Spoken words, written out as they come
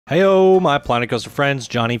Heyo, my Planet Coaster friends,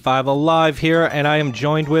 Johnny5 Alive here, and I am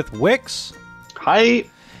joined with Wix. Hi.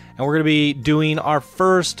 And we're going to be doing our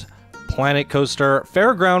first Planet Coaster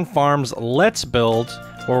Fairground Farms Let's Build,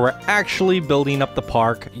 where we're actually building up the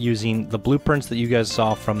park using the blueprints that you guys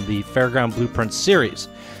saw from the Fairground Blueprints series.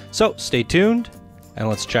 So stay tuned, and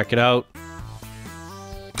let's check it out.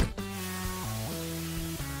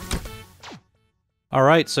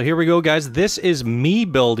 Alright, so here we go, guys. This is me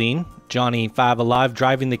building, Johnny5 Alive,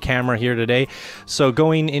 driving the camera here today. So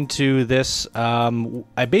going into this,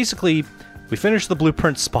 we finished the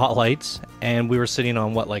blueprint spotlights, and we were sitting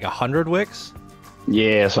on, what, like 100 Wix?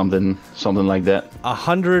 Yeah, something like that.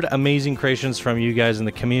 100 amazing creations from you guys in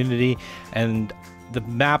the community, and the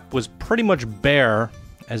map was pretty much bare,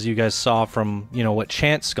 as you guys saw from, you know, what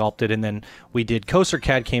Chance sculpted, and then we did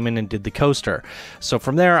GAD came in and did the coaster. So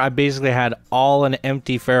from there, I basically had all an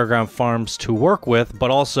empty Fairground Farms to work with,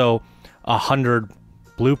 but also 100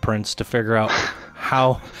 blueprints to figure out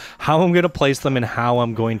how I'm going to place them and how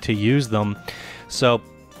I'm going to use them. So,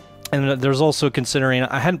 and there's also considering,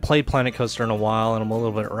 I hadn't played Planet Coaster in a while, and I'm a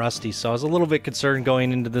little bit rusty, so I was a little bit concerned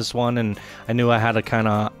going into this one, and I knew I had to kind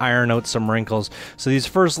of iron out some wrinkles. So these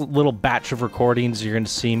first little batch of recordings, you're going to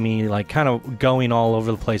see me like kind of going all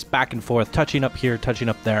over the place, back and forth, touching up here, touching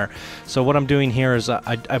up there. So what I'm doing here is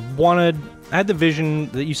I had the vision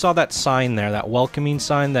that you saw, that sign there, that welcoming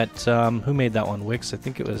sign that, who made that one? Wix? I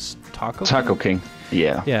think it was Taco King.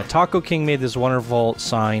 Yeah. Yeah, Taco King made this wonderful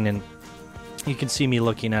sign, and you can see me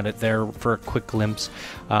looking at it there for a quick glimpse.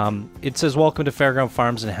 It says, "Welcome to Fairground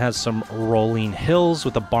Farms," and it has some rolling hills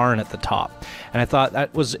with a barn at the top. And I thought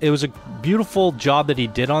it was a beautiful job that he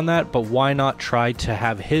did on that, but why not try to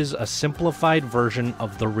have a simplified version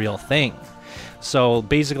of the real thing? So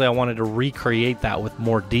basically, I wanted to recreate that with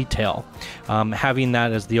more detail, having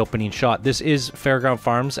that as the opening shot. This is Fairground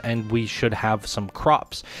Farms, and we should have some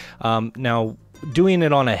crops. Now, doing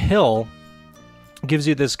it on a hill gives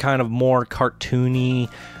you this kind of more cartoony,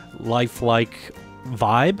 lifelike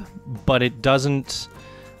vibe, but it doesn't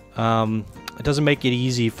make it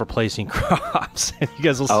easy for placing crops. You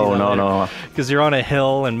guys will see that because you're on a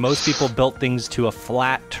hill, and most people built things to a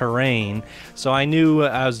flat terrain. So I knew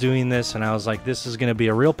I was doing this, and I was like, this is going to be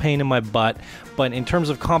a real pain in my butt. But in terms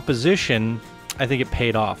of composition, I think it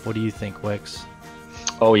paid off. What do you think, Wix?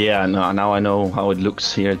 Oh yeah, now I know how it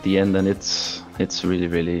looks here at the end, and it's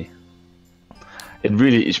really. It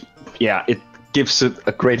really is, yeah, it gives it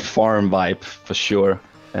a great farm vibe for sure.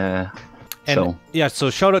 So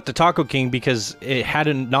shout out to Taco King, because it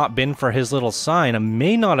hadn't not been for his little sign, I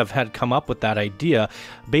may not have had come up with that idea.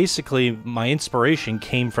 Basically, my inspiration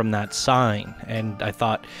came from that sign, and I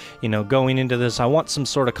thought, you know, going into this, I want some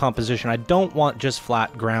sort of composition. I don't want just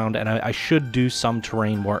flat ground, and I should do some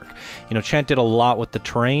terrain work. You know, Chant did a lot with the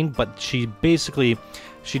terrain, but she basically...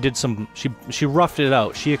 She roughed it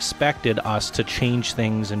out. She expected us to change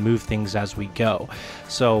things and move things as we go.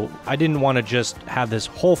 So I didn't want to just have this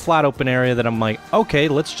whole flat open area that I'm like, okay,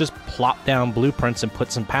 let's just plop down blueprints and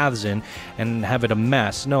put some paths in and have it a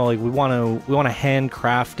mess. No, like we want to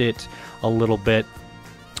handcraft it a little bit.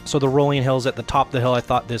 So the rolling hills at the top of the hill, I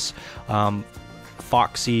thought this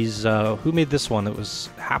Foxy's, who made this one? It was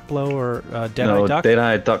Haplo or Dead-Eye Duck?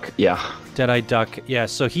 Dead-Eye Duck, yeah. Dead-Eye Duck, yeah.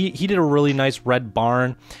 So he did a really nice red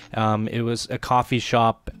barn. It was a coffee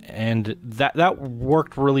shop, and that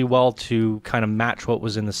worked really well to kind of match what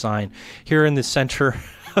was in the sign. Here in the center,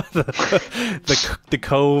 the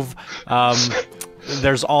cove,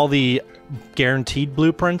 there's all the guaranteed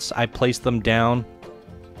blueprints. I placed them down.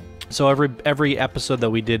 So every episode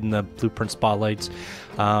that we did in the blueprint spotlights,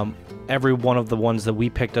 every one of the ones that we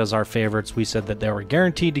picked as our favorites, we said that they were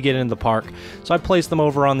guaranteed to get into the park. So I placed them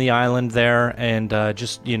over on the island there, and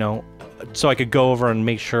just, you know, so I could go over and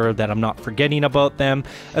make sure that I'm not forgetting about them,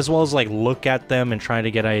 as well as like look at them and try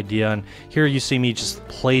to get an idea. And here you see me just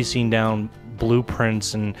placing down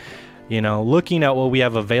blueprints and, you know, looking at what we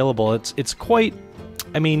have available. It's quite,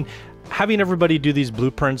 I mean, having everybody do these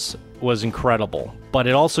blueprints was incredible, but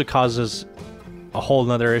it also causes a whole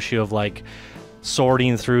nother issue of like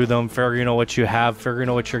sorting through them, figuring out what you have, figuring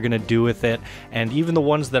out what you're gonna do with it. And even the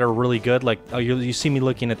ones that are really good, like you see me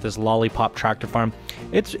looking at this lollipop tractor farm,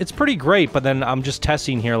 it's pretty great, but then I'm just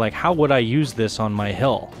testing here, like, how would I use this on my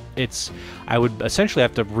hill? I would essentially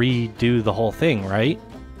have to redo the whole thing, right?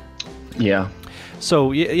 Yeah.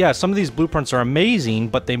 So yeah, some of these blueprints are amazing,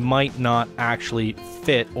 but they might not actually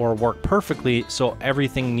fit or work perfectly, so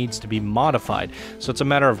everything needs to be modified. So it's a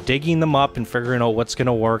matter of digging them up and figuring out what's going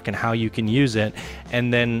to work and how you can use it,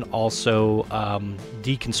 and then also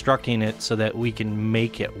deconstructing it so that we can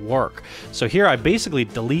make it work. So here I basically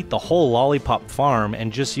delete the whole lollipop farm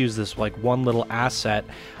and just use this like one little asset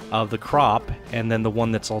of the crop, and then the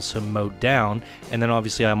one that's also mowed down. And then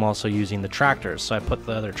obviously I'm also using the tractors, so I put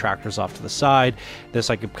the other tractors off to the side. This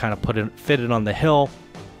I could kind of fit it on the hill,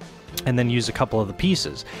 and then use a couple of the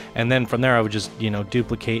pieces, and then from there I would just, you know,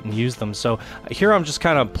 duplicate and use them. So here I'm just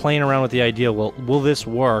kind of playing around with the idea, well, will this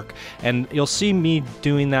work? And you'll see me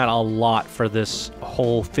doing that a lot for this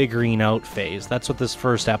whole figuring out phase. That's what this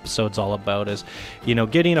first episode's all about, is, you know,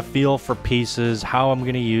 getting a feel for pieces, how I'm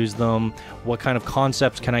going to use them, what kind of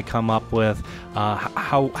concepts can I come up with,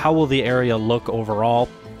 how will the area look overall,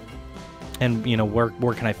 and, you know,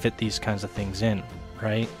 where can I fit these kinds of things in,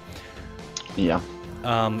 right? Yeah.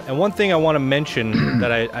 And one thing I want to mention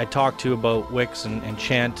that I talked to about Wix and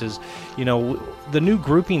Chant is, you know, the new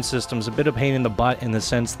grouping system is a bit of a pain in the butt, in the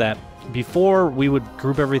sense that before we would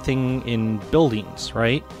group everything in buildings,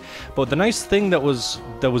 right? But the nice thing that was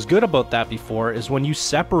good about that before is when you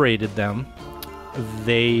separated them,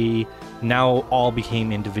 they now all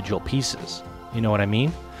became individual pieces. You know what I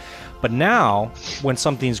mean? But now, when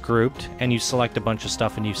something's grouped and you select a bunch of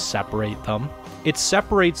stuff and you separate them, it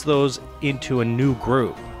separates those into a new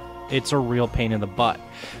group. It's a real pain in the butt.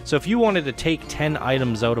 So if you wanted to take 10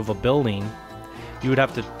 items out of a building, you would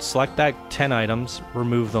have to select that 10 items,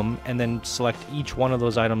 remove them, and then select each one of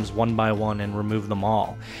those items one by one and remove them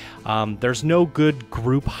all. There's no good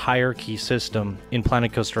group hierarchy system in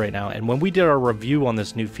Planet Coaster right now. And when we did our review on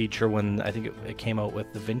this new feature, when I think it came out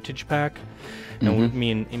with the Vintage Pack, and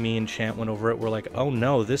me and Chant went over it, we're like, oh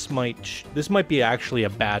no, this might be actually a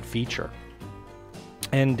bad feature.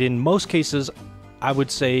 And in most cases, I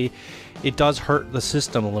would say it does hurt the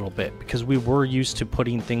system a little bit, because we were used to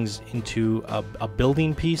putting things into a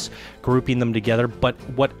building piece, grouping them together. But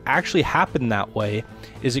what actually happened that way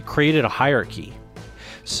is it created a hierarchy.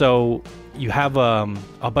 So you have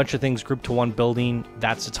a bunch of things grouped to one building,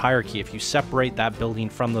 that's its hierarchy. If you separate that building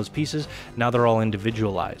from those pieces, now they're all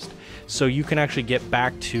individualized. So you can actually get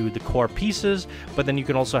back to the core pieces, but then you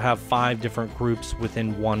can also have 5 different groups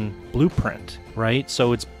within one blueprint, right?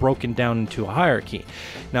 So it's broken down into a hierarchy.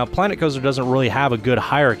 Now, Planet Coaster doesn't really have a good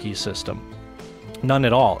hierarchy system. None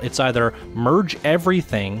at all. It's either merge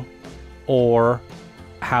everything or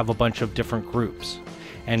have a bunch of different groups.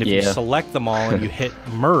 And if you select them all and you hit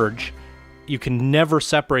merge, you can never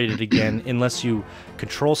separate it again unless you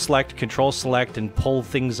control select, and pull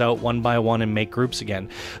things out one by one and make groups again.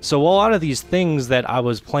 So a lot of these things that I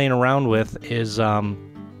was playing around with is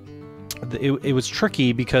it was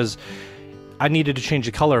tricky, because I needed to change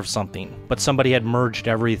the color of something, but somebody had merged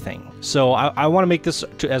everything. So I want to make this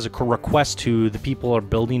as a request to the people who are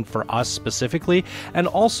building for us specifically, and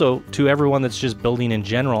also to everyone that's just building in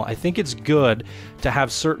general. I think it's good to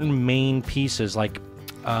have certain main pieces, like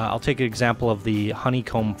I'll take an example of the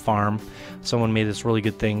honeycomb farm. Someone made this really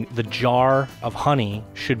good thing. The jar of honey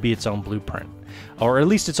should be its own blueprint, or at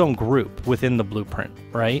least its own group within the blueprint,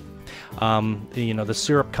 right? You know, the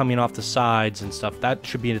syrup coming off the sides and stuff, that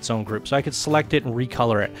should be in its own group. So I could select it and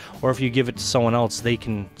recolor it. Or if you give it to someone else, they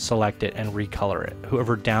can select it and recolor it,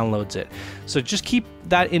 whoever downloads it. So just keep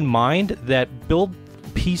that in mind, that build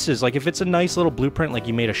pieces, like if it's a nice little blueprint, like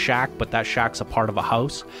you made a shack, but that shack's a part of a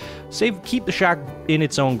house, keep the shack in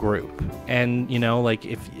its own group. And, you know, like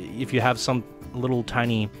if you have some little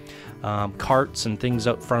tiny carts and things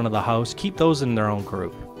out front of the house, keep those in their own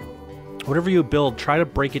group. Whatever you build, try to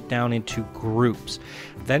break it down into groups.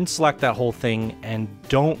 Then select that whole thing and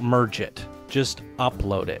don't merge it. Just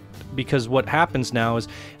upload it. Because what happens now is,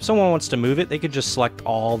 if someone wants to move it, they could just select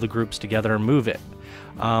all the groups together and move it.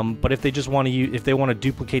 But if they just want to if they want to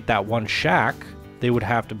duplicate that one shack, they would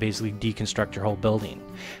have to basically deconstruct your whole building.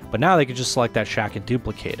 But now they could just select that shack and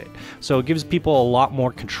duplicate it. So it gives people a lot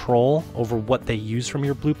more control over what they use from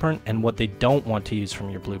your blueprint and what they don't want to use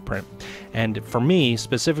from your blueprint. And for me,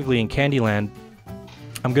 specifically in Candyland,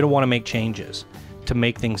 I'm going to want to make changes to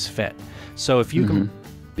make things fit. So if you can,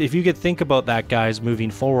 if you could think about that, guys,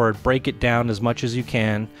 moving forward, break it down as much as you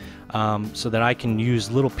can, so that I can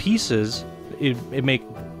use little pieces. It make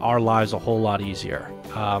our lives a whole lot easier.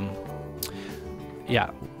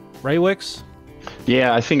 Yeah, right, Wix?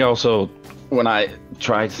 Yeah, I think also when I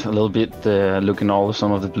tried a little bit looking all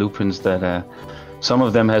some of the blueprints, that some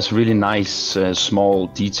of them has really nice small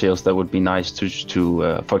details that would be nice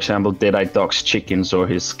to for example, Dead-Eyed Dog's chickens, or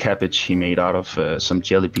his cabbage he made out of some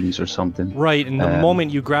jelly beans or something. Right, and the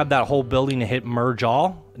moment you grab that whole building and hit merge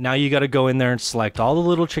all, now you got to go in there and select all the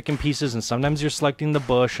little chicken pieces, and sometimes you're selecting the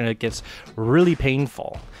bush and it gets really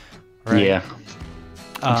painful. Right? Yeah.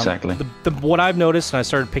 Exactly. What I've noticed, and I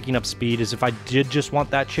started picking up speed, is if I did just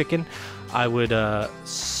want that chicken, I would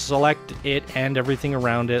select it and everything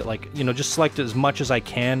around it, like, you know, just select it as much as I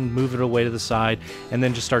can, move it away to the side, and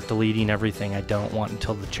then just start deleting everything I don't want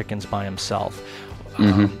until the chicken's by himself.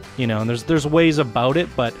 You know, and there's ways about it,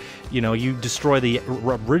 but, you know, you destroy the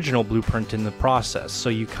original blueprint in the process, so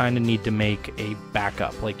you kind of need to make a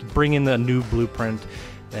backup, like bring in the new blueprint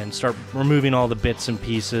and start removing all the bits and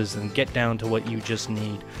pieces and get down to what you just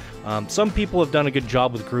need. Some people have done a good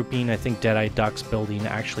job with grouping. I think Deadeye Duck's building,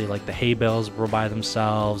 actually, like the hay bales were by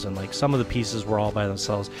themselves, and like some of the pieces were all by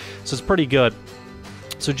themselves, so it's pretty good.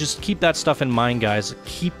 So just keep that stuff in mind, guys.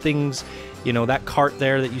 Keep things, you know, that cart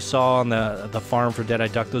there that you saw on the farm for Deadeye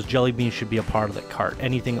Duck, those jelly beans should be a part of the cart.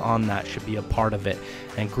 Anything on that should be a part of it,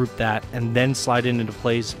 and group that, and then slide it into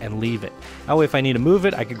place and leave it. That way, if I need to move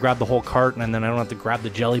it, I could grab the whole cart, and then I don't have to grab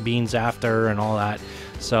the jelly beans after and all that.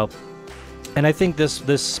 So, and I think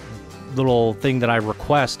this little thing that I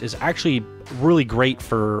request is actually really great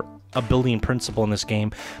for a building principle in this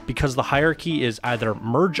game, because the hierarchy is either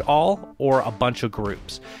merge all or a bunch of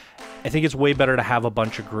groups. I think it's way better to have a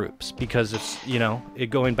bunch of groups, because it's, you know,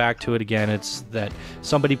 going back to it again, it's that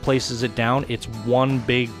somebody places it down, it's one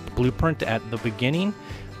big blueprint at the beginning,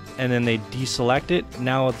 and then they deselect it.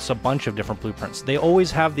 Now it's a bunch of different blueprints. They always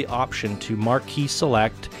have the option to marquee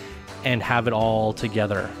select and have it all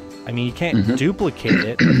together. I mean, you can't duplicate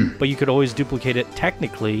it, but you could always duplicate it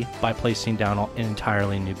technically by placing down an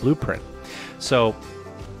entirely new blueprint. So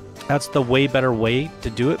that's the way better way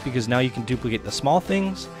to do it, because now you can duplicate the small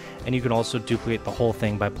things, and you can also duplicate the whole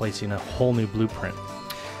thing by placing a whole new blueprint.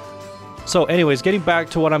 So anyways, getting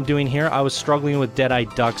back to what I'm doing here, I was struggling with Deadeye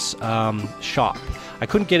Duck's shop. I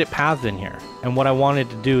couldn't get it pathed in here, and what I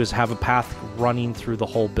wanted to do is have a path running through the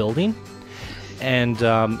whole building, and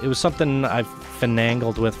it was something I've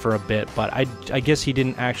finangled with for a bit, but I guess he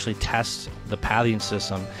didn't actually test the pathing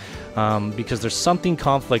system, because there's something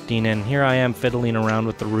conflicting, and here I am fiddling around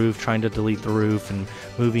with the roof, trying to delete the roof and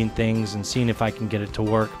moving things and seeing if I can get it to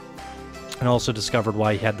work. And also discovered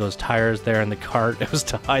why he had those tires there in the cart. It was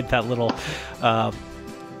to hide that little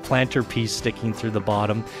planter piece sticking through the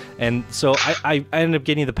bottom. And so I ended up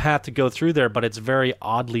getting the path to go through there, but it's very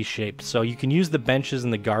oddly shaped. So you can use the benches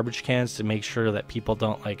and the garbage cans to make sure that people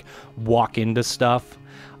don't like walk into stuff.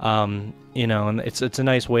 You know, and it's a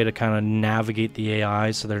nice way to kind of navigate the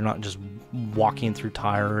AI, so they're not just walking through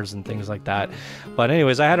tires and things like that. But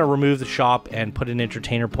anyways, I had to remove the shop and put an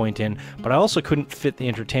entertainer point in, but I also couldn't fit the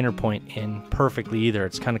entertainer point in perfectly either.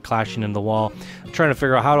 It's kind of clashing in the wall. I'm trying to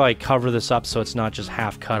figure out how do I cover this up so it's not just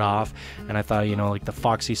half cut off, and I thought, you know, like the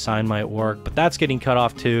Foxy sign might work, but that's getting cut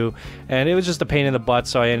off too, and it was just a pain in the butt,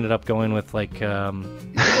 so I ended up going with like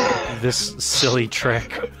this silly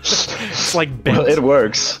trick. It's like bent. Well, it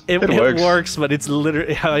works. It works, but it's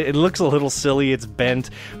literally, it looks a little silly. It's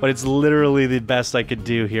bent, but it's literally the best I could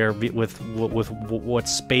do here with what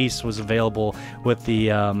space was available with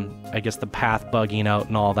the I guess the path bugging out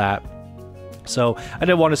and all that. So I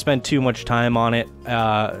didn't want to spend too much time on it,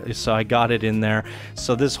 so I got it in there.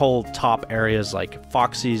 So this whole top area is like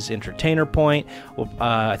Foxy's entertainer point.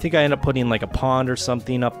 I think I ended up putting like a pond or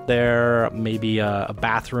something up there, maybe a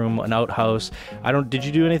bathroom, an outhouse. Did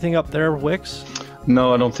you do anything up there, Wix?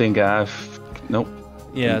 No, I don't think I've. Nope.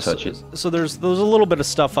 Yeah, so there's a little bit of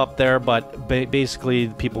stuff up there, but basically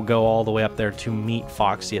people go all the way up there to meet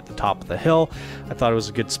Foxy at the top of the hill. I thought it was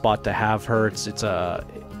a good spot to have her. It's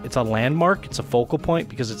a landmark. It's a focal point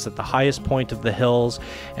because it's at the highest point of the hills,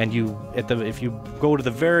 and if you go to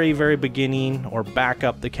the very, very beginning or back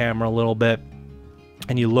up the camera a little bit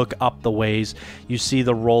and you look up the ways, you see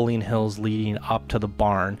the rolling hills leading up to the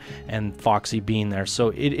barn and Foxy being there. So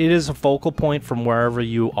it is a focal point from wherever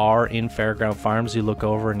you are in Fairground Farms. You look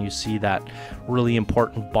over and you see that really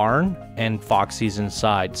important barn and Foxy's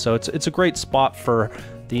inside. So it's a great spot for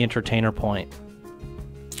the entertainer point.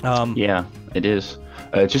 Yeah, it is.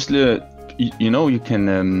 You know, you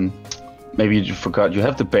can maybe you forgot, you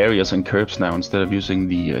have the barriers and curbs now instead of using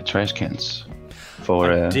the trash cans.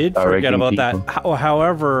 I did forget about that.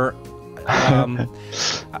 However,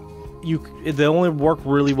 they only work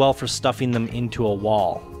really well for stuffing them into a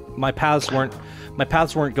wall. My paths weren't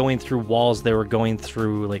going through walls; they were going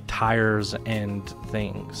through like tires and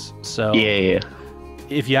things. So yeah.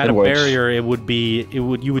 If you had a barrier, you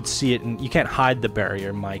would see it, and you can't hide the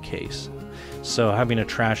barrier in my case. So having a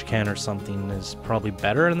trash can or something is probably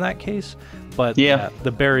better in that case. But yeah,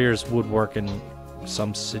 the barriers would work in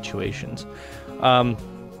some situations.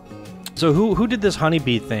 So who did this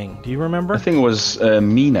honeybee thing? Do you remember? I think it was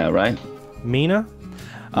Mina, right? Mina?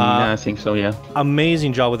 Yeah, I think so, yeah.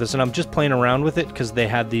 Amazing job with this, and I'm just playing around with it because they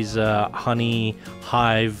had these honey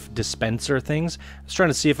hive dispenser things. I was trying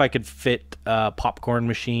to see if I could fit a popcorn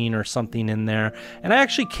machine or something in there, and I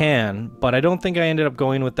actually can, but I don't think I ended up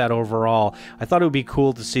going with that overall. I thought it would be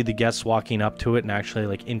cool to see the guests walking up to it and actually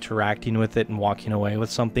like interacting with it and walking away with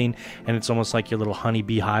something, and it's almost like your little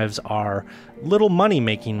honeybee hives are little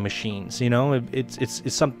money-making machines, you know? It's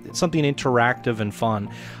something interactive and fun.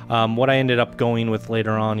 What I ended up going with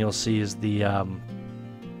later on, you'll see, is the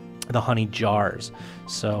honey jars.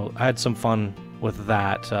 So I had some fun with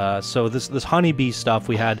that. So this honeybee stuff,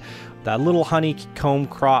 we had that little honeycomb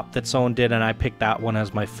crop that someone did, and I picked that one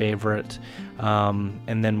as my favorite.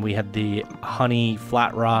 And then we had the honey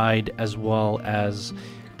flat ride as well as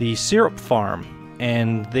the syrup farm,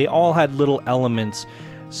 and they all had little elements.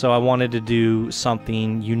 So I wanted to do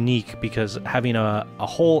something unique because having a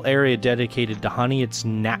whole area dedicated to honey, it's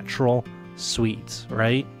natural sweets,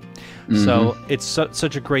 right? Mm-hmm. So it's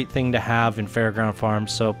such a great thing to have in Fairground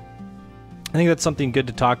Farms. So I think that's something good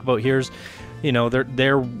to talk about. Here's, you know,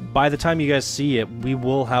 they're by the time you guys see it, we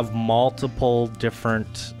will have multiple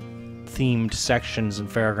different themed sections in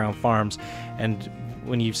Fairground Farms. And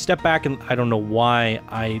when you step back, and I don't know why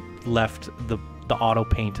I left the auto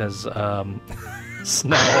paint as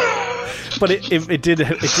snow, but it did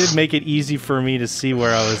make it easy for me to see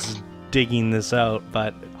where I was digging this out.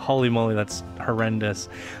 But holy moly, that's horrendous.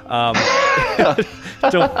 Don't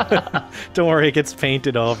worry, it gets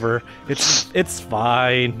painted over. It's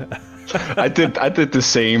fine. I did the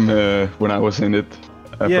same when I was in it.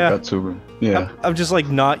 I forgot to. Yeah, I'm just like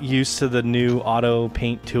not used to the new auto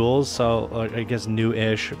paint tools, so I guess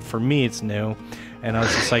new-ish. For me, it's new, and I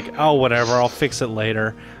was just like, oh, whatever, I'll fix it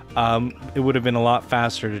later. It would have been a lot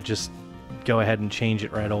faster to just go ahead and change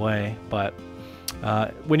it right away. But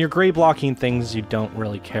when you're gray blocking things, you don't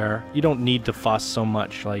really care. You don't need to fuss so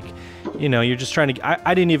much. Like, you know, you're just trying to.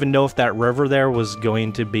 I didn't even know if that river there was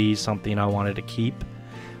going to be something I wanted to keep.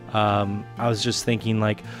 I was just thinking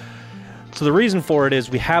like. So the reason for it is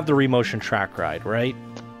we have the Remotion track ride, right?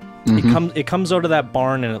 Mm-hmm. It comes out of that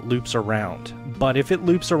barn and it loops around. But if it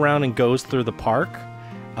loops around and goes through the park,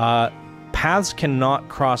 paths cannot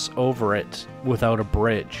cross over it without a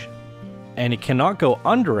bridge. And it cannot go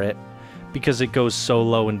under it because it goes so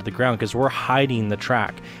low into the ground, because we're hiding the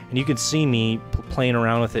track. And you can see me playing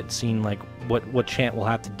around with it, seeing like what Chant will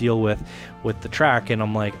have to deal with the track. And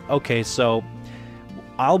I'm like, okay, so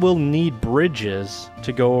I will need bridges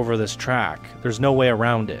to go over this track. There's no way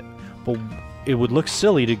around it. But it would look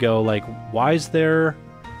silly to go like, why is there...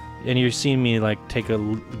 And you're seeing me like take a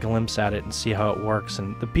glimpse at it and see how it works.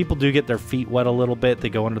 And the people do get their feet wet a little bit. They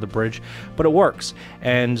go under the bridge, but it works.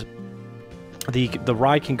 And the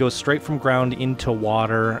ride can go straight from ground into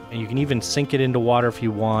water, and you can even sink it into water if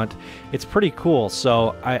you want. It's pretty cool.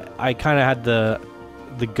 So I kind of had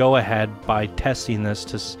the go-ahead by testing this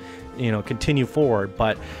to, you know, continue forward.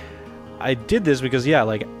 But I did this because, yeah,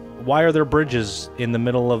 like, why are there bridges in the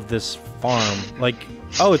middle of this farm? Like,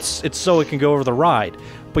 oh, it's so it can go over the ride,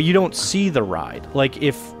 but you don't see the ride. Like,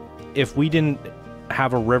 if we didn't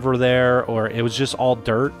have a river there, or it was just all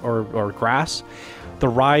dirt or grass, the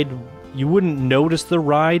ride, you wouldn't notice the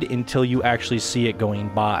ride until you actually see it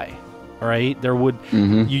going by. Right? There would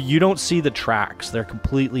you don't see the tracks. They're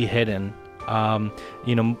completely hidden.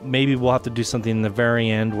 You know, maybe we'll have to do something in the very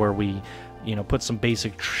end where we, you know, put some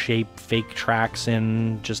basic shape fake tracks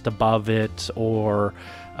in just above it, or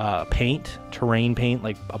terrain paint,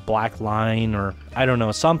 like a black line, or I don't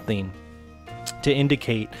know, something to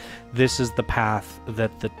indicate this is the path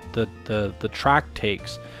that the track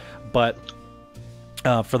takes. But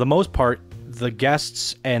for the most part, the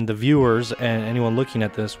guests and the viewers and anyone looking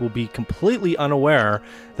at this will be completely unaware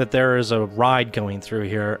that there is a ride going through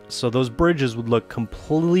here. So those bridges would look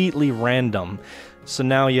completely random. So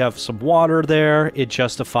now you have some water there. It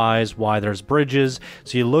justifies why there's bridges.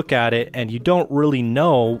 So you look at it and you don't really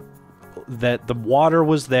know that the water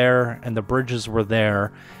was there and the bridges were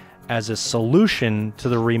there as a solution to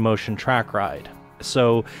the Remotion track ride.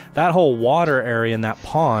 So that whole water area in that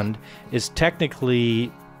pond is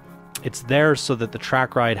technically... it's there so that the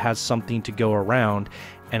track ride has something to go around.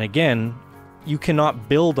 And again, you cannot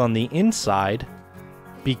build on the inside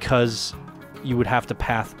because you would have to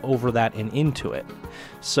path over that and into it.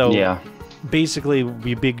 So yeah, basically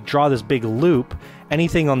we draw this big loop.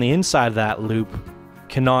 Anything on the inside of that loop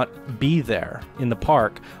cannot be there in the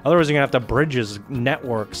park. Otherwise you're gonna have to bridges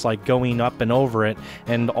networks like going up and over it,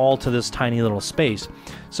 and all to this tiny little space.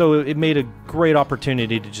 So it made a great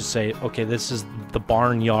opportunity to just say, okay, this is the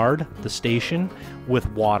barnyard, the station, with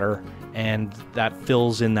water and that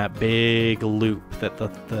fills in that big loop that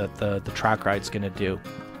the track ride's going to do.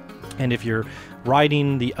 And if you're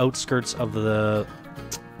riding the outskirts of the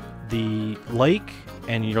lake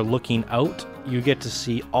and you're looking out, you get to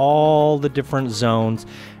see all the different zones,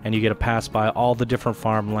 and you get to pass by all the different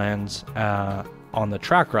farmlands on the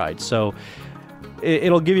track ride. So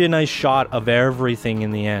it'll give you a nice shot of everything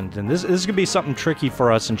in the end. And this is going to be something tricky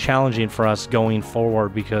for us and challenging for us going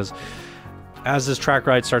forward, because as this track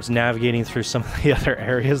ride starts navigating through some of the other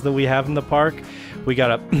areas that we have in the park, we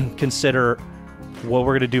got to consider what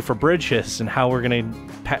we're going to do for bridges and how we're going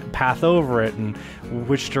to path over it and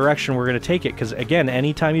which direction we're going to take it. Because again,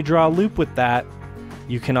 anytime you draw a loop with that,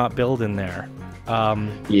 you cannot build in there.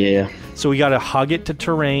 Yeah. So we got to hug it to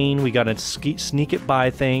terrain. We got to sneak it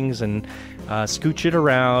by things and scooch it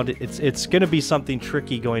around. It's going to be something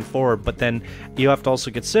tricky going forward. But then you have to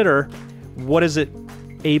also consider, what is it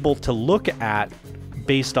able to look at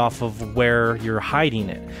based off of where you're hiding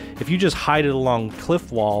it? If you just hide it along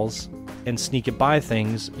cliff walls and sneak it by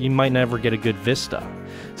things, you might never get a good vista.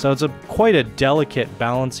 So it's quite a delicate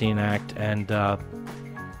balancing act, and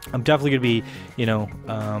I'm definitely going to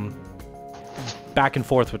be, back and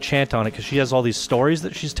forth with Chant on it, because she has all these stories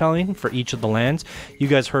that she's telling for each of the lands. You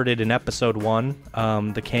guys heard it in episode 1,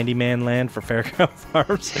 the Candyman land for Fairground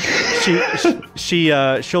Farms.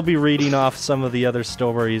 She'll be reading off some of the other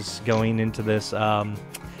stories going into this. In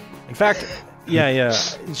fact, yeah.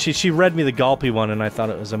 She read me the Gulpy one, and I thought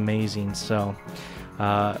it was amazing. So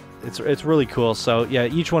it's really cool. So yeah,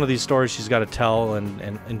 each one of these stories she's got to tell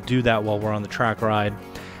and do that while we're on the track ride.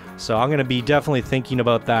 So I'm going to be definitely thinking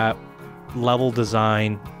about that level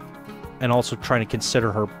design, and also trying to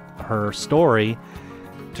consider her story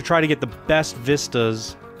to try to get the best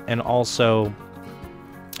vistas and also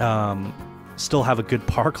still have a good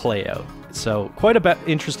park layout. So quite a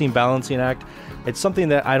interesting balancing act. It's something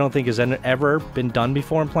that I don't think has ever been done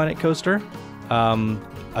before in Planet Coaster.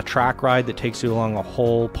 A track ride that takes you along a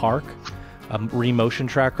whole park, a remotion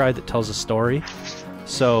track ride that tells a story.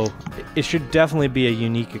 So it should definitely be a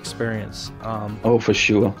unique experience. Oh, for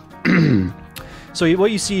sure. So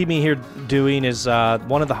what you see me here doing is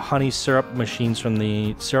one of the honey syrup machines from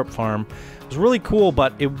the syrup farm. It was really cool,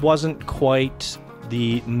 but it wasn't quite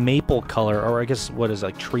the maple color, or I guess what is it,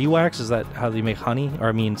 like tree wax? Is that how they make honey? Or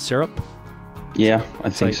I mean syrup? Yeah, I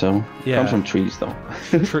think so. Yeah. Comes from trees, though.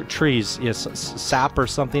 Trees, yes, sap or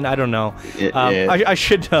something. I don't know. Yeah. I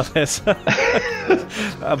should know this,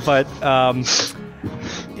 but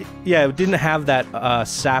yeah, it didn't have that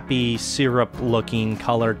sappy syrup-looking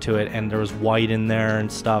color to it, and there was white in there and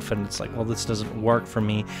stuff, and it's like, well, this doesn't work for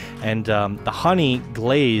me. And the honey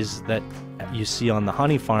glaze that you see on the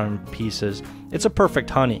honey farm pieces, it's a perfect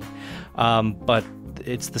honey, but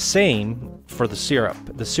it's the same for the syrup.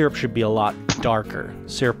 The syrup should be a lot darker.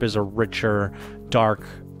 Syrup is a richer, dark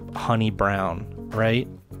honey brown, right?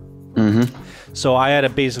 Mm-hmm. So I had to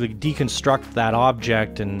basically deconstruct that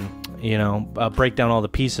object and break down all the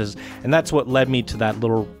pieces, and that's what led me to that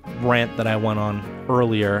little rant that I went on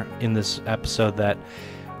earlier in this episode, that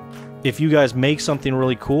if you guys make something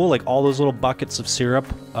really cool, like all those little buckets of syrup,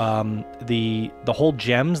 the whole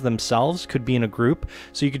gems themselves could be in a group,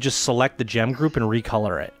 so you could just select the gem group and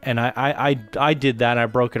recolor it. And I did that. I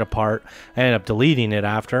broke it apart. I ended up deleting it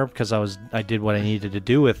after, because I did what I needed to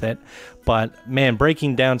do with it. But man,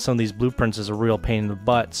 breaking down some of these blueprints is a real pain in the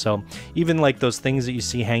butt. So even like those things that you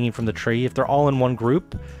see hanging from the tree, if they're all in one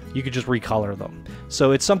group, you could just recolor them.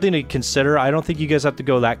 So it's something to consider. I don't think you guys have to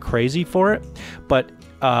go that crazy for it, but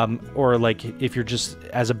or like if you're just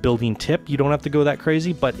as a building tip, you don't have to go that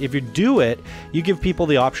crazy. But if you do it, you give people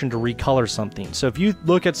the option to recolor something. So if you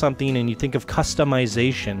look at something and you think of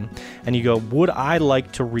customization and you go, would I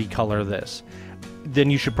like to recolor this?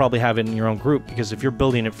 Then you should probably have it in your own group, because if you're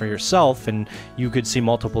building it for yourself and you could see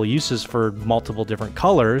multiple uses for multiple different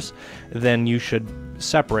colors, then you should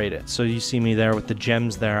separate it. So you see me there with the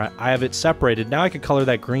gems there. I have it separated. Now I could color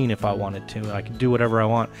that green if I wanted to. I could do whatever I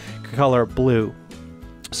want. I could color it blue.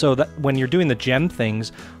 So that when you're doing the gem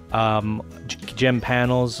things, gem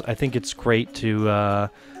panels, I think it's great to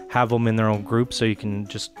have them in their own group, so you can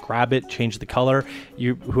just grab it, change the color.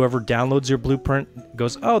 Whoever downloads your blueprint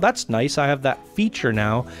goes, oh, that's nice, I have that feature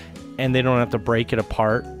now, and they don't have to break it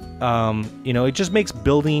apart. It just makes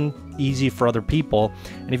building easy for other people.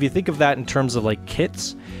 And if you think of that in terms of like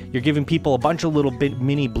kits, you're giving people a bunch of little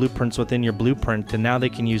mini blueprints within your blueprint, and now they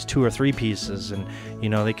can use 2 or 3 pieces, and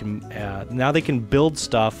they can now they can build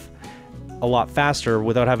stuff a lot faster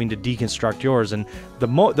without having to deconstruct yours. And the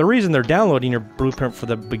reason they're downloading your blueprint for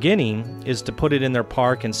the beginning is to put it in their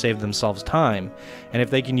park and save themselves time. And if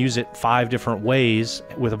they can use it 5 different ways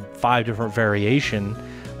with a 5 different variation,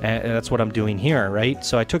 and that's what I'm doing here, right?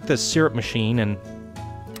 So I took this syrup machine, and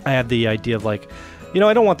I had the idea of like, you know,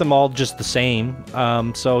 I don't want them all just the same,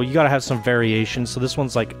 so you got to have some variation. So this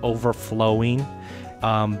one's like overflowing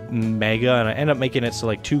mega, and I end up making it so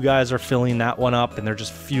like 2 guys are filling that one up, and they're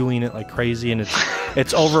just fueling it like crazy, and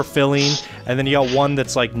it's overfilling. And then you got one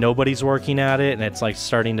that's like nobody's working at it, and it's like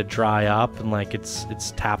starting to dry up, and like it's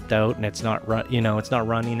tapped out, and it's not it's not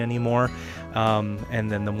running anymore. And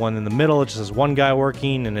then the one in the middle, it just has 1 guy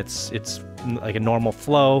working, and it's like a normal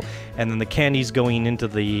flow. And then the candy's going into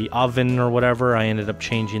the oven or whatever. I ended up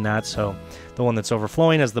changing that, so the one that's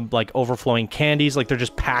overflowing has the like overflowing candies, like they're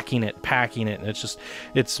just packing it, and it's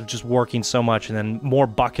just working so much. And then more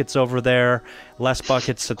buckets over there, less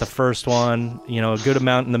buckets at the first one, you know, a good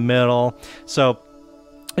amount in the middle. So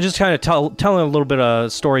I just kind of telling a little bit of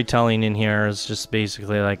storytelling in here is just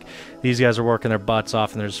basically like these guys are working their butts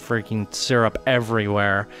off, and there's freaking syrup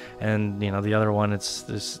everywhere, and you know the other one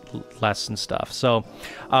there's less and stuff. So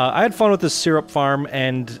I had fun with this syrup farm,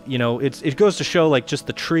 and you know it goes to show like just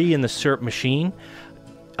the tree and the syrup machine.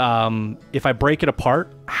 If I break it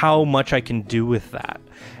apart, how much I can do with that.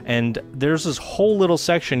 And there's this whole little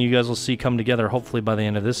section you guys will see come together hopefully by the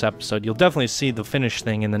end of this episode. You'll definitely see the finished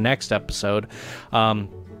thing in the next episode.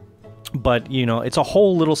 But, you know, it's a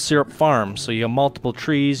whole little syrup farm. So you got multiple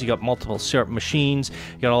trees, you got multiple syrup machines,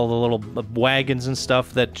 you got all the little wagons and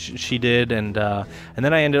stuff that she did. And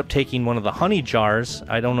then I ended up taking one of the honey jars.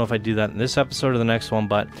 I don't know if I do that in this episode or the next one,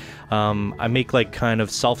 but I make like kind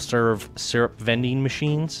of self-serve syrup vending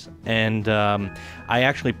machines. And I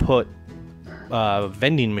actually put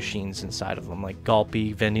vending machines inside of them, like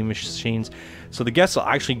gulpy vending machines. So the guests will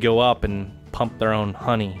actually go up and pump their own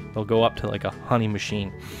honey. They'll go up to like a honey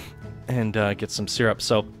machine and get some syrup.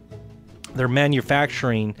 So they're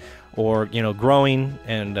manufacturing, or you know, growing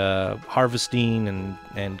and harvesting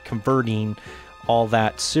and converting all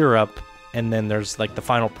that syrup, and then there's like the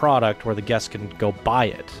final product where the guests can go buy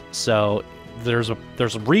it. So there's a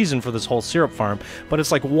reason for this whole syrup farm, but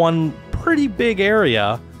it's like one pretty big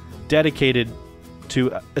area dedicated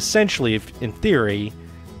to essentially, in theory,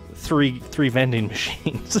 three vending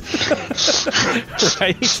machines.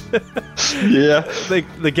 Right? Yeah.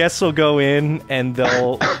 The guests will go in and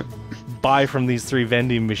they'll buy from these 3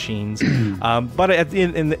 vending machines. But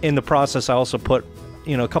in the process, I also put,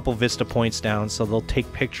 you know, a couple Vista points down, so they'll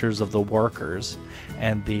take pictures of the workers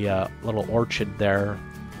and the little orchard there,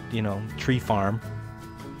 you know, tree farm.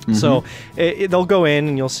 Mm-hmm. So they'll go in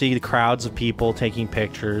and you'll see the crowds of people taking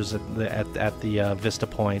pictures at the Vista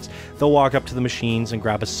points. They'll walk up to the machines and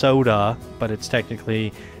grab a soda, but it's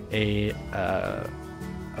technically a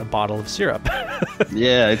bottle of syrup.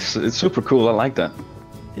 Yeah, it's super cool. I like that.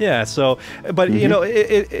 Yeah. So, but you know,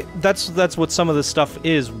 that's what some of this stuff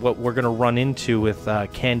is. What we're gonna run into with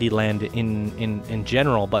Candyland in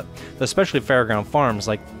general, but especially Fairground Farms,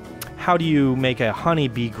 like. How do you make a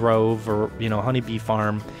honeybee grove or, you know, honeybee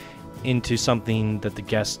farm into something that the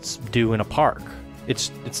guests do in a park?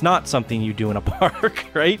 It's not something you do in a park,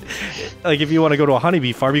 right? Like if you want to go to a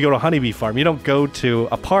honeybee farm, you go to a honeybee farm. You don't go to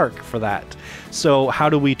a park for that. So how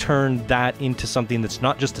do we turn that into something that's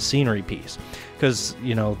not just a scenery piece? Because,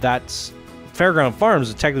 you know, that's Fairground Farms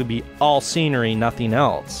would technically be all scenery, nothing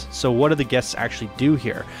else. So what do the guests actually do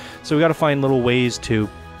here? So we got to find little ways to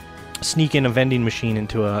sneak in a vending machine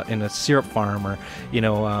into a syrup farm, or you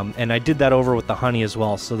know, and I did that over with the honey as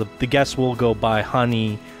well. So the guests will go buy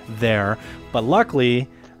honey there, but luckily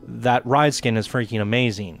that ride skin is freaking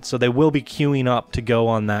amazing. So they will be queuing up to go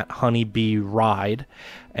on that honeybee ride,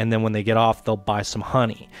 and then when they get off, they'll buy some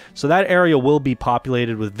honey. So that area will be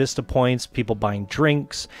populated with Vista points, people buying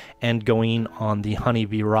drinks, and going on the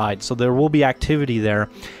honeybee ride. So there will be activity there,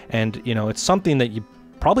 and you know, it's something that you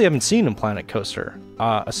probably haven't seen in Planet Coaster.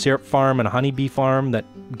 A syrup farm and a honeybee farm that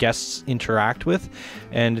guests interact with,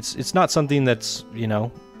 and it's not something that's, you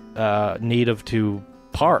know, native to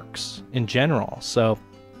parks in general. So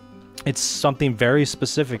it's something very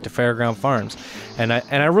specific to Fairground Farms, and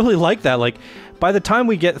I really like that. Like by the time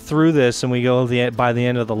we get through this and we go by the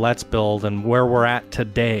end of the Let's Build and where we're at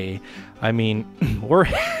today, I mean, we're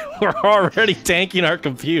already tanking our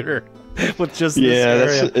computer. With just this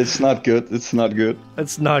area. It's not good. It's not good.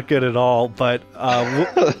 It's not good at all. But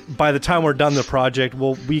by the time we're done the project,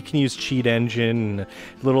 we can use Cheat Engine and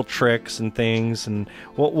little tricks and things, and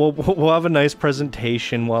we'll have a nice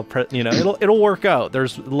presentation. You know, it'll work out.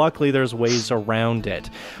 Luckily there's ways around it.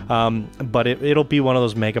 But it'll be one of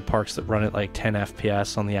those mega parks that run at like 10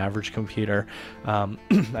 FPS on the average computer.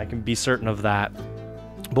 I can be certain of that.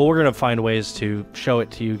 But we're going to find ways to show it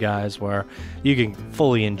to you guys where you can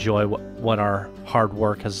fully enjoy what our hard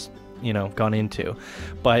work has gone into.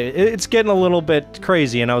 But it's getting a little bit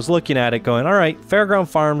crazy, and I was looking at it going, all right, Fairground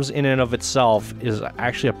Farms in and of itself is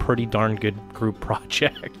actually a pretty darn good group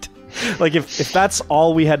project. Like, if that's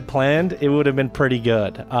all we had planned, it would have been pretty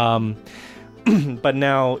good. But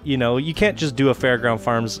now, you can't just do a Fairground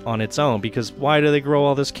Farms on its own, because why do they grow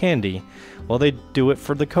all this candy? Well, they do it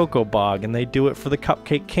for the Cocoa Bog, and they do it for the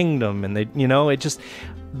Cupcake Kingdom, and it just,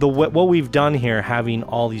 what we've done here, having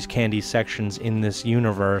all these candy sections in this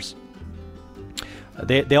universe,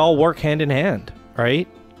 they all work hand in hand, right?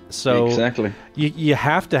 So exactly. You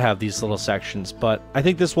have to have these little sections, but I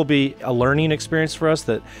think this will be a learning experience for us,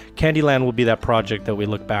 that Candyland will be that project that we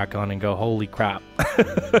look back on and go, holy crap.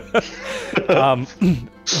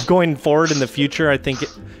 Going forward in the future, I think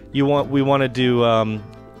we want to do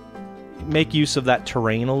make use of that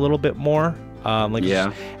terrain a little bit more.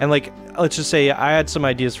 Let's just say I had some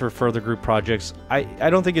ideas for further group projects. I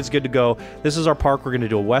don't think it's good to go, this is our park, we're going to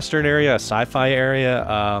do a Western area, a sci-fi area,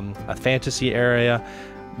 a fantasy area.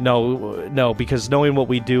 No, because knowing what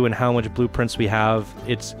we do and how much blueprints we have,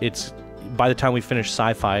 it's by the time we finish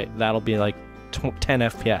sci-fi, that'll be like 10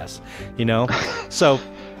 FPS, So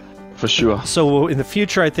for sure. So in the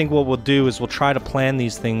future, I think what we'll do is we'll try to plan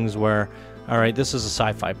these things where, all right, this is a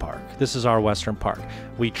sci-fi park, this is our Western park.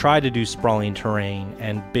 We try to do sprawling terrain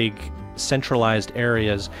and big centralized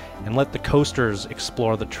areas, and let the coasters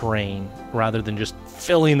explore the terrain rather than just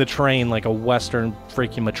filling the terrain like a Western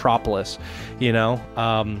freaking metropolis,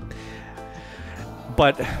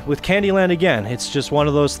 But with Candyland, again, it's just one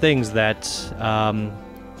of those things that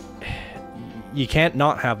you can't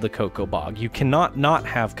not have the Cocoa Bog. You cannot not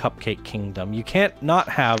have Cupcake Kingdom. You can't not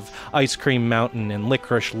have Ice Cream Mountain and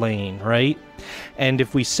Licorice Lane, right? And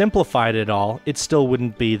if we simplified it all, it still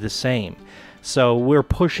wouldn't be the same. So we're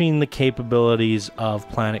pushing the capabilities of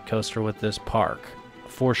Planet Coaster with this park,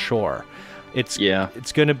 for sure. It's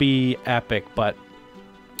going to be epic, but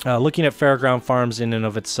looking at Fairground Farms in and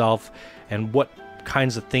of itself, and what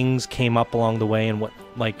kinds of things came up along the way, and what,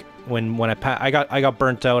 like, when I got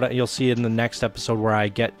burnt out. You'll see it in the next episode where I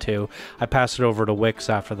get to. I passed it over to Wix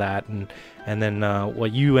after that, and then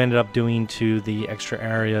what you ended up doing to the extra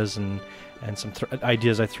areas and some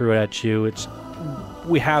ideas I threw at you.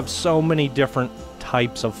 We have so many different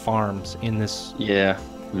types of farms in this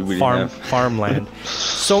farmland.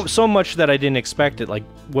 So much that I didn't expect it. Like,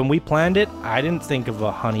 when we planned it, I didn't think of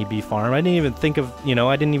a honeybee farm. I didn't even think of,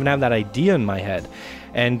 I didn't even have that idea in my head.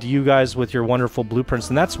 And you guys with your wonderful blueprints,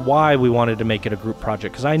 and that's why we wanted to make it a group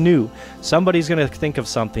project, because I knew somebody's going to think of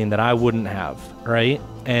something that I wouldn't have, right?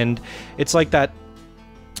 And it's like that,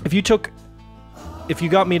 if you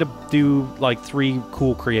got me to do like 3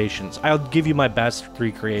 cool creations, I'll give you my best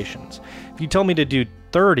 3 creations. If you tell me to do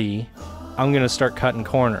 30, I'm going to start cutting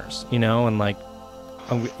corners, and like,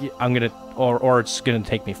 I'm going to, or it's going to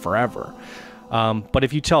take me forever. But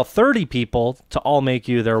if you tell 30 people to all make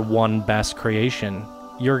you their one best creation,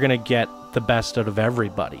 you're going to get the best out of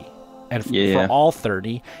everybody. And for all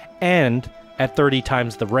 30, and at 30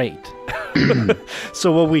 times the rate.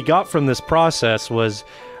 So what we got from this process was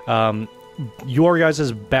your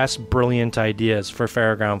guys' best brilliant ideas for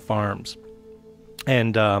Fairground Farms.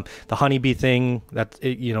 And the honeybee thing,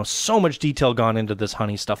 so much detail gone into this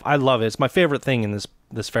honey stuff. I love it. It's my favorite thing in this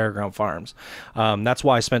Fairground Farms. That's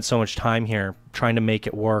why I spent so much time here trying to make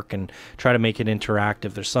it work and try to make it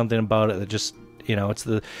interactive. There's something about it that just, it's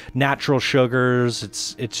the natural sugars.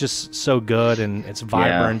 It's just so good, and it's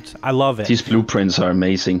vibrant. I love it. These blueprints are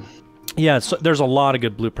amazing. Yeah, so there's a lot of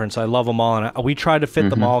good blueprints. I love them all, and we try to fit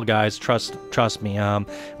them all, guys. Trust me.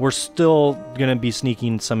 We're still gonna be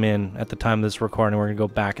sneaking some in at the time of this recording. We're gonna go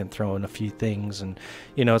back and throw in a few things, and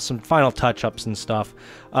some final touch-ups and stuff.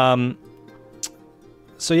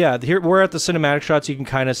 So yeah, here we're at the cinematic shots. You can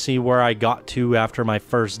kind of see where I got to after my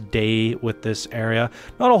first day with this area.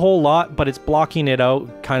 Not a whole lot, but it's blocking it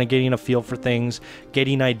out, kind of getting a feel for things,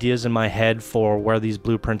 getting ideas in my head for where these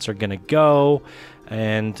blueprints are gonna go,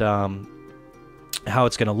 and how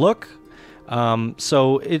it's going to look.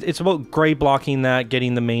 So it's about gray blocking that,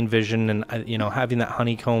 getting the main vision, and having that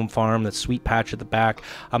honeycomb farm, the sweet patch at the back.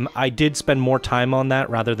 I did spend more time on that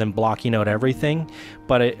rather than blocking out everything,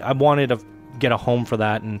 but I wanted to get a home for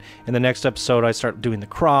that. And in the next episode, I start doing the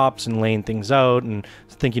crops and laying things out and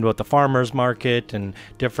thinking about the farmers market and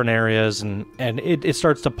different areas, and it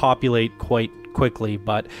starts to populate quite quickly.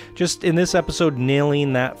 But just in this episode,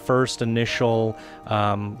 nailing that first initial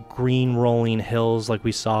green rolling hills like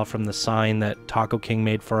we saw from the sign that Taco King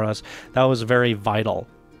made for us, that was very vital.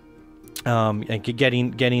 and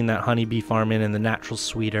getting that honeybee farm in the natural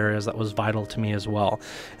sweet areas, that was vital to me as well.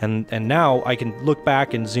 And now I can look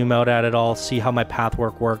back and zoom out at it all, see how my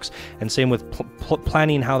pathwork works, and same with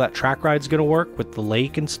planning how that track ride's going to work with the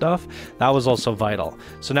lake and stuff. That was also vital.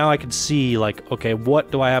 So now I can see, like, okay,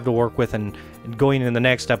 what do I have to work with, and going in the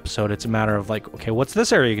next episode, it's a matter of like, okay, what's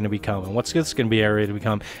this area going to become, and what's this going to be area to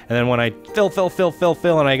become, and then when I fill,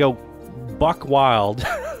 and I go buck wild.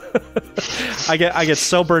 I get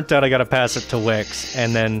so burnt out I gotta pass it to Wix,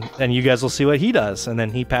 and then you guys will see what he does, and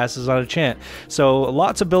then he passes on a chant. So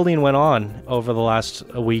lots of building went on over the last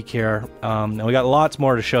week here, and we got lots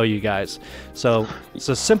more to show you guys. So it's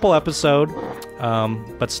a simple episode,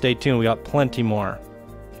 but stay tuned, we got plenty more.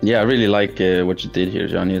 Yeah, I really like what you did here,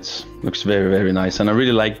 Johnny. It looks very, very nice, and I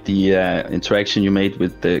really like the interaction you made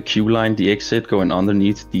with the queue line, the exit going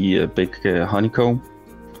underneath the big honeycomb.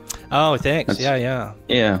 Oh, thanks.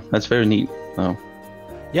 Yeah, that's very neat. Oh.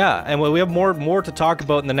 Yeah, and we have more to talk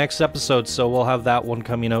about in the next episode, so we'll have that one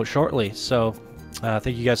coming out shortly. So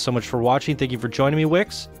thank you guys so much for watching. Thank you for joining me,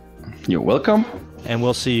 Wix. You're welcome. And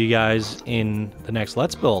we'll see you guys in the next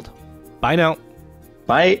Let's Build. Bye now.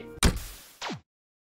 Bye.